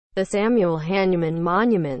The Samuel Hahnemann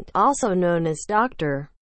Monument, also known as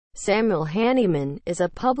Dr. Samuel Hahnemann, is a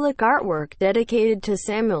public artwork dedicated to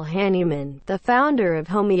Samuel Hahnemann, the founder of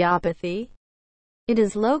homeopathy. It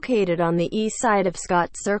is located on the east side of Scott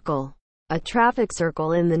Circle, a traffic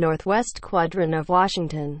circle in the northwest quadrant of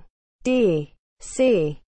Washington,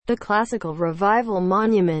 D.C. The Classical Revival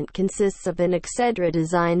Monument consists of an exedra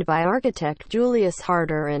designed by architect Julius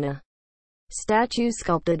Harder and a statue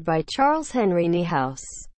sculpted by Charles Henry Niehaus,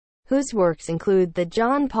 whose works include the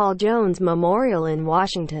John Paul Jones Memorial in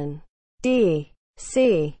Washington,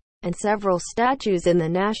 D.C., and several statues in the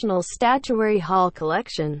National Statuary Hall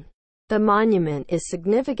collection. The monument is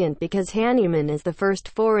significant because Hahnemann is the first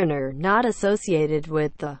foreigner not associated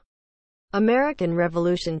with the American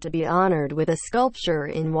Revolution to be honored with a sculpture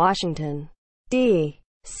in Washington,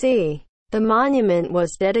 D.C. The monument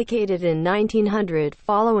was dedicated in 1900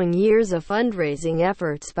 following years of fundraising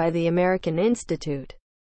efforts by the American Institute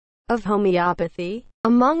of Homeopathy.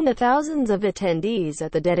 Among the thousands of attendees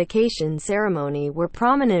at the dedication ceremony were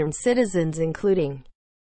prominent citizens including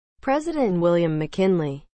President William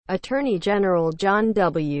McKinley, Attorney General John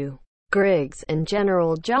W. Griggs, and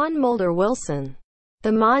General John Mulder Wilson.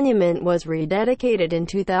 The monument was rededicated in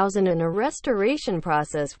 2000 and a restoration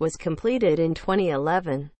process was completed in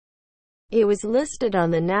 2011. It was listed on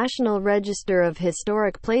the National Register of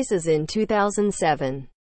Historic Places in 2007.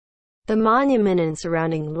 The monument and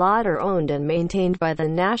surrounding lot are owned and maintained by the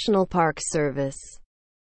National Park Service,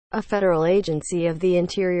 a federal agency of the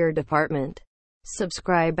Interior Department.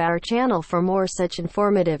 Subscribe our channel for more such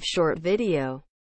informative short video.